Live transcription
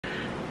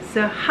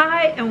So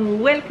hi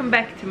and welcome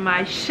back to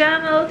my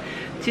channel.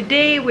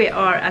 Today we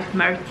are at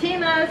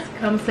Martina's.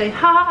 Come say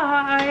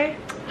hi.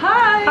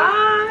 Hi.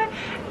 Hi.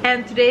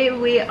 And today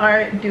we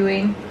are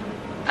doing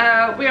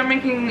we are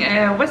making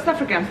West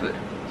African food.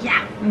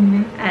 yeah.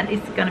 And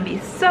it's gonna be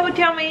so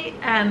yummy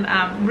and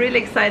I'm really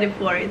excited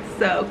for it.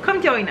 So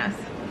come join us.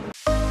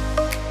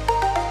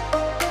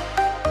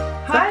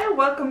 Hi and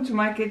welcome to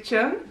my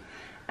kitchen.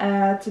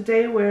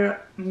 Today we're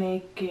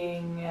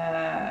making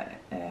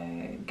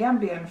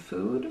Gambian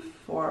food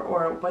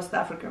or West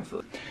African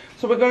food.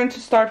 So we're going to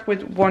start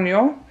with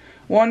wonjo.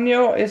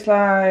 Wonjo is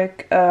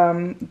like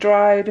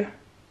dried.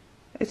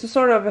 It's a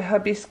sort of a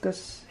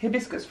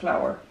hibiscus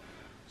flower.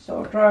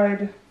 So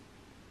dried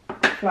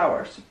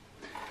flowers.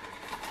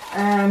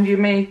 And you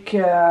make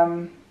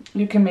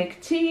you can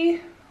make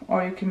tea,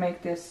 or you can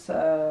make this.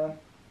 You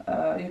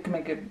can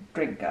make a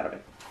drink out of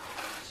it.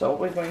 So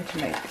we're going to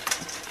make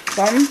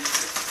some.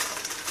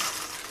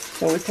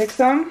 So we take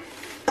some,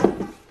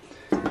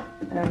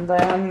 and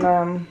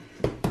then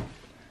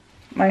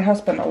my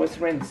husband always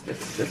rinses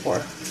this before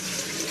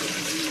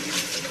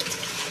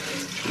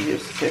he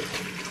uses it.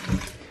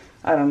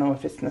 I don't know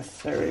if it's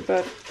necessary,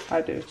 but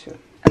I do too.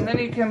 And then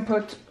you can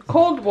put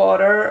cold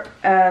water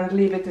and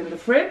leave it in the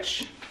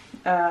fridge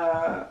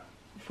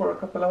for a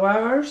couple of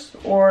hours,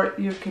 or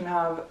you can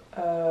have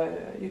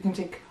you can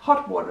take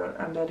hot water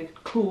and let it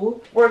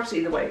cool. Works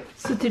either way.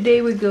 So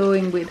today we're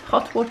going with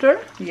hot water.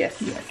 Yes.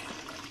 Yes.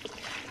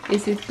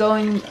 Is it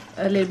going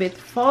a little bit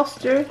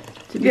faster?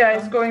 Yeah,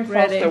 it's going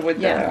faster ready? with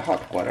the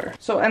hot water.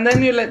 So, and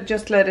then you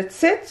just let it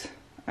sit,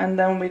 and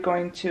then we're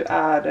going to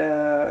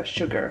add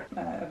sugar,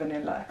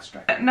 vanilla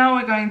extract. Now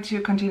we're going to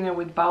continue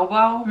with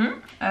baobab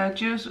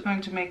juice. We're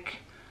going to make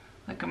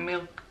like a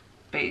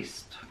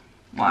milk-based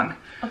one.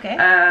 Okay.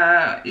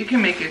 You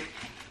can make it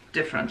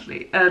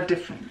differently,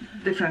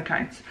 different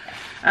kinds.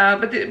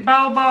 But the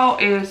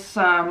baobab is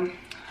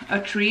a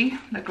tree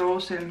that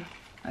grows in,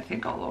 I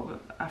think, all over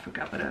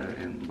Africa, but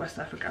in West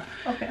Africa.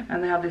 Okay.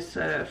 And they have this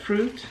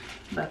fruit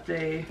that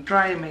they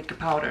dry and make a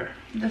powder.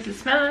 Does it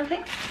smell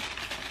anything?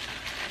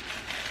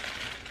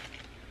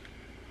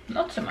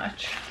 Not so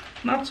much.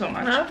 Not so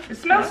much. No? It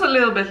smells a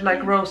little bit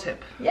like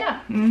rosehip.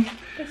 Yeah,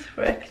 that's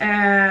correct.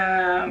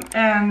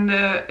 And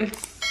it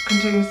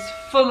contains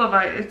full of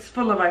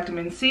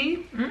vitamin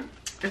C.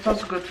 It's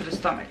also good for the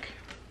stomach.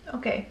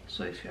 Okay.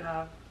 So if you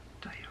have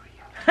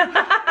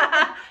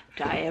diarrhea.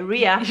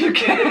 Diarrhea. You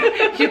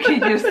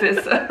can use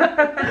this.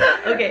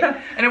 Okay.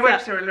 And it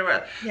works really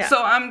well. Yeah.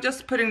 So I'm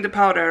just putting the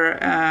powder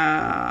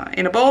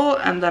in a bowl,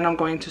 and then I'm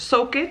going to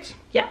soak it.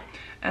 Yeah.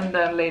 And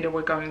then later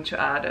we're going to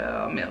add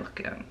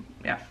milk.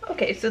 Yeah.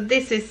 Okay, so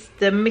this is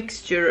the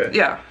mixture.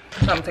 Yeah.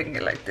 So I'm taking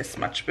it like this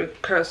much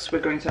because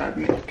we're going to add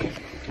milk.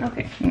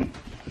 Okay.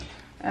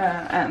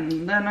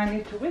 And then I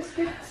need to whisk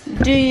it.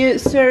 Do you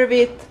serve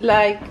it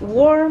like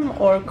warm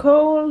or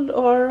cold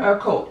or?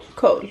 Cold.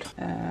 Cold.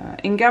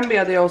 In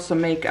Gambia they also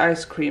make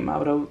ice cream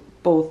out of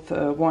both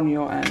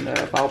wonjo and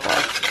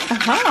baobab.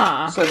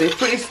 Aha. So they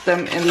freeze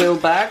them in little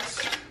bags.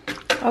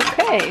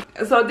 Okay.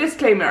 So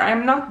disclaimer,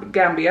 I'm not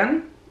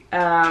Gambian.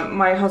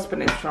 My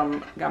husband is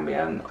from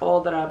Gambia, and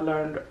all that I've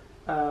learned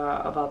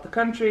about the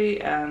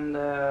country and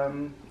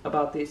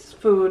about this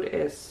food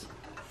is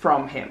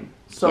from him.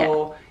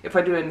 So if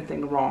I do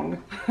anything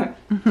wrong,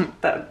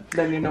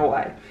 then you know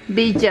why.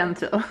 Be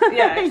gentle.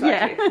 Yeah,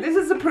 exactly. Yeah. This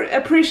is an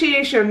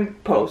appreciation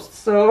post,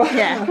 so...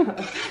 Yeah.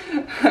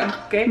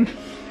 Okay.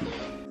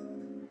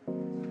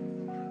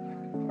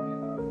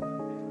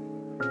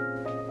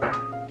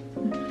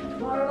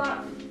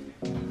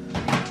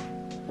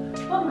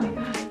 Oh my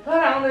god.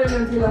 Här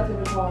anledningen till att jag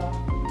vill ha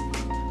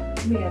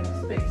mer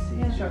space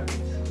i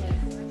köket.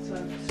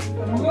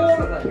 More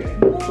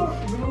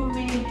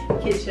roomy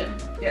kitchen.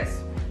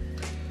 Yes.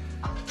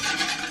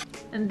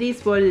 And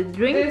these were the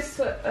drinks.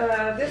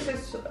 This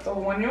is a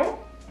wonjo,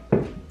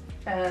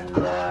 and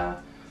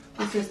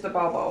this is the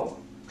baobab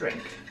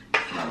drink.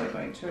 Now we're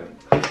going to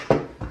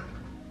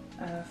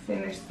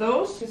finish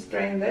those. Just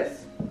drain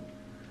this.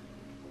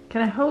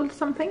 Can I hold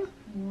something?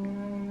 I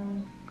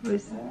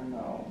don't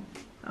know.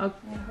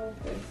 Okay. I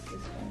hope this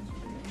is going to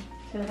be...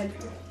 Shall I help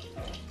you?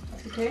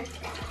 That's okay?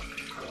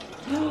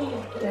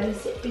 Oh, that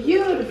is a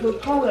beautiful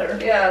color.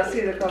 Yeah,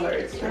 see the color.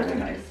 It's really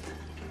nice.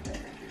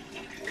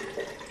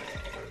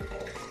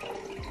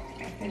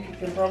 I think you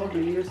can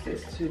probably use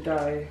this to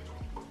dye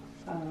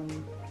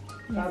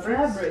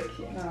fabric.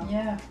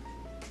 Yeah.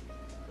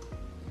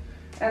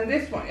 And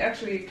this one,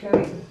 actually,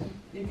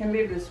 you can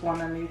leave this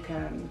one and you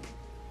can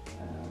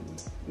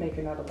make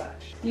another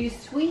batch. Do you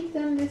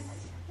sweeten this?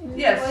 In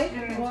Yes, this way?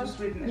 you need to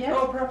sweeten it. Yeah.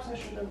 Oh, perhaps I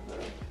should have.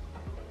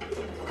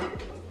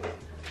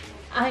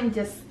 I'm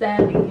just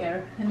standing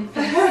here, and it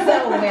feels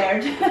so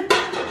weird.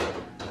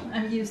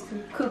 I'm used to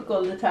cook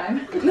all the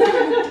time.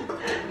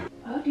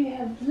 Oh, do you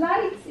have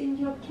lights in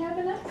your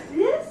cabinet?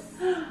 Yes.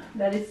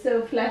 That is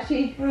so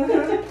flashy.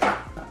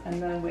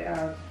 And then we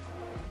add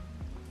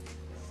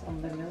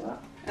some vanilla.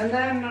 And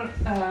then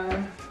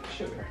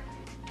sugar.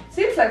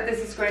 Seems like this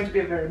is going to be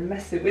a very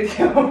messy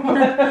video.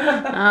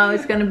 Oh,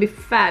 it's gonna be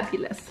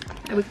fabulous.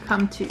 I will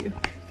come to you.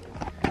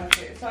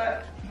 Okay,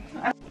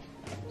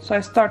 so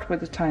I start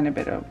with a tiny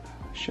bit of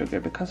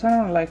sugar because I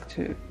don't like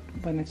to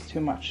when it's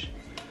too much.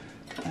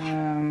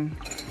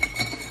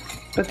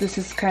 But this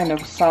is kind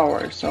of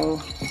sour,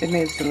 so it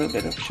needs a little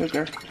bit of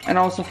sugar, and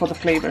also for the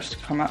flavors to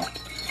come out.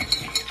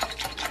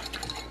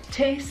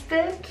 Taste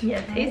it.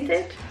 Yeah, taste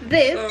it.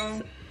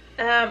 This.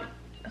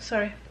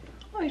 Sorry.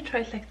 Oh, you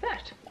try it like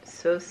that.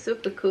 So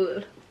super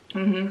cool.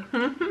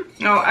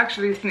 No,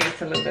 actually, it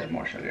needs a little bit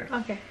more sugar.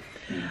 Okay.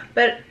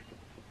 But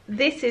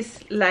this is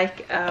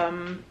like a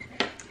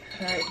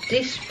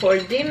dish for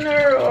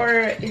dinner, or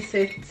is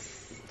it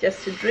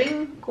just a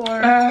drink?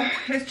 Or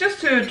it's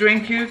just a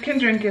drink. You can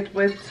drink it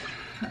with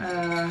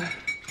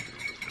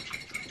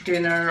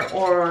dinner,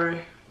 or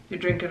you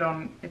drink it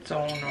on its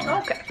own. Or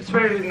okay. It's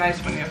very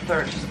nice when you're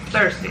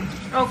thirsty.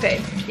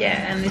 Okay.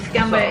 Yeah, and it's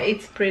Gambia. So,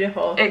 it's pretty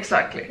hot.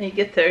 Exactly. You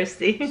get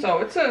thirsty. So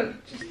it's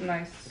just a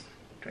nice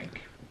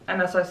drink.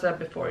 And as I said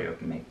before, you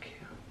make,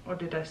 or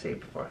did I say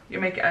before? You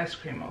make ice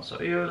cream also.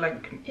 You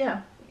like...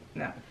 Yeah.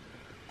 Yeah.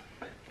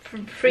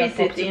 Freeze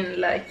it in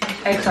like...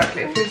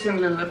 Exactly. Freeze in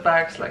little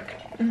bags like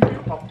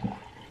pop.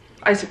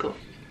 Icicle.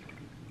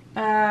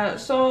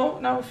 So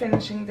now we're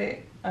finishing the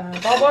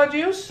baobab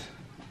juice.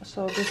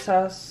 So this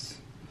has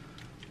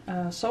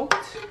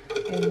soaked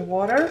in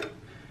water.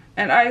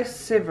 And I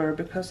sieve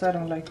because I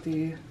don't like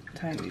the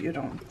tiny... You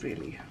don't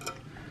really...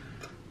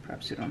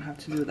 Perhaps you don't have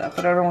to do that.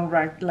 But I don't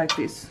like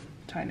these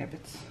tiny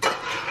bits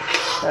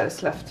that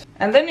is left.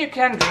 And then you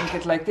can drink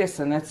it like this,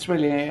 and it's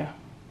really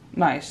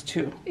nice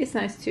too. It's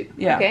nice too.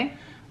 Yeah. Okay.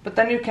 But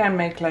then you can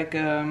make like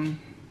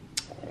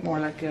more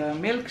like a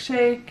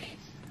milkshake.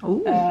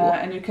 Ooh.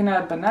 And you can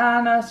add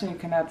bananas, and you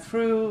can add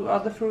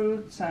other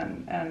fruits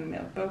and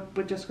milk. But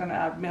we're just gonna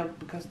add milk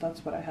because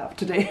that's what I have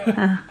today.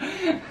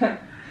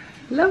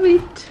 Love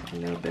it. A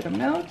little bit of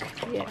milk.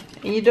 Yeah.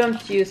 And you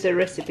don't use a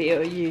recipe,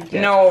 or you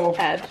just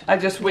add? I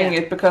just wing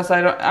it because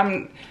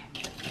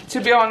to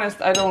be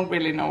honest, I don't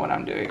really know what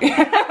I'm doing.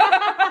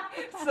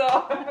 So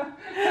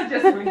I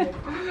just wing it.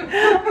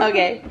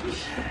 Okay.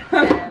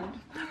 And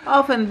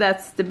often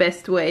that's the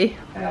best way.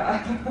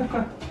 Yeah.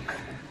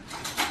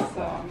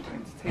 So I'm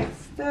going to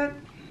taste it.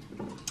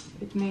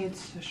 It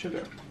needs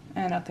sugar,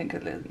 and I think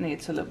it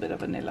needs a little bit of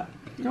vanilla.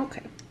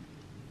 Okay.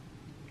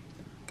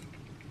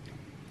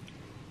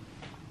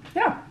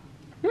 Yeah,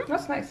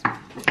 that's nice.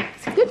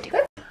 It's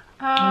good.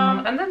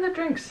 And then the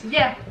drinks.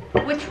 Yeah,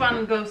 which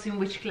one goes in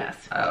which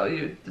glass? Oh,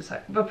 you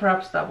decide. But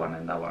perhaps that one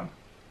and that one,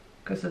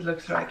 because it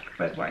looks like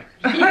red wine.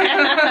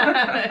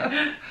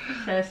 Yeah.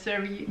 Shall I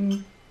serve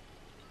you?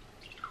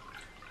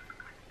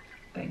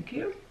 Thank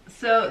you.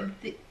 So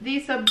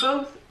these are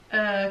both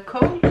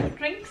cold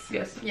drinks?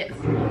 Yes. Yes.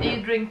 Do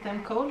you drink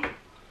them cold?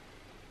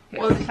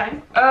 Yes. All the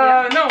time?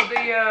 No,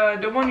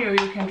 the one you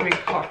can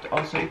drink hot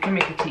also. You can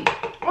make a tea.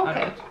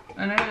 Okay.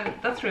 And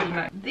that's really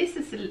nice. This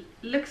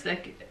looks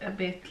like a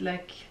bit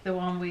like the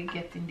one we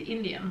get in the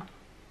Indian.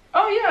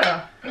 Oh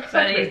yeah,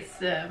 exactly.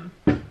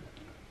 But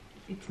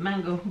it's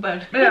mango,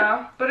 but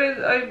yeah, but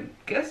I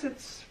guess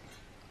it's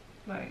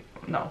like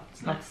it's not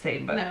the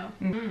same. But no.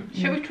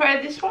 Shall we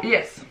try this one?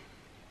 Yes.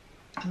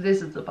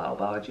 This is the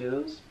baobab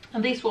juice,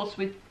 and this was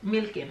with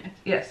milk in it.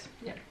 Yes.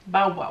 Yeah.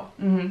 Baobab.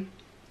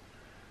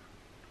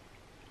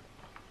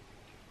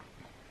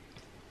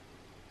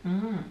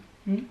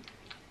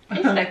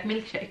 It's like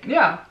milkshake.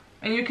 Yeah,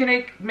 and you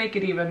can make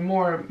it even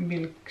more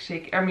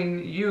milkshake. I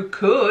mean, you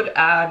could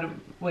add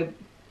with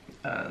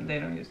they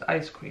don't use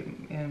ice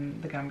cream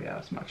in the Gambia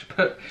as much,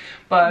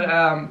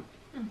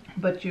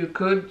 but you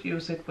could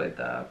use it with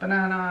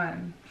banana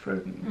and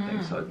fruit and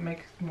things, so it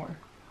makes it more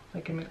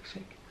like a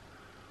milkshake.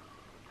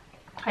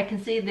 I can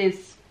see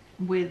this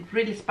with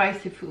really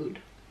spicy food.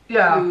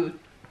 Yeah.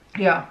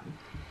 To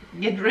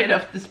get rid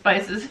of the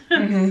spices, so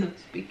to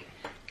speak.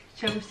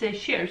 Shall we say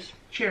cheers?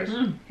 Cheers.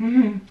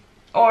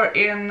 Or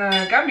in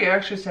Gambia, I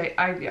actually say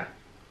idea.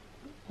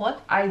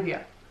 What?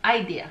 Idea.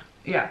 Idea.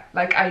 Yeah,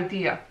 like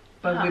idea,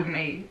 but with an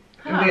A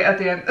at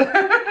the end.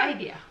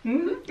 Idea.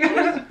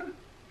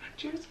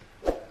 Cheers.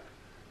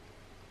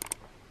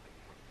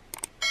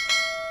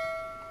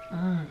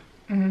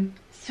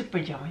 Super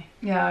yummy.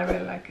 Yeah, I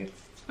really like it.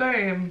 It's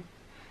very,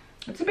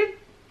 it's a bit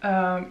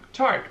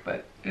tart,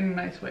 but in a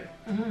nice way.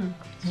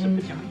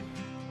 Super yummy.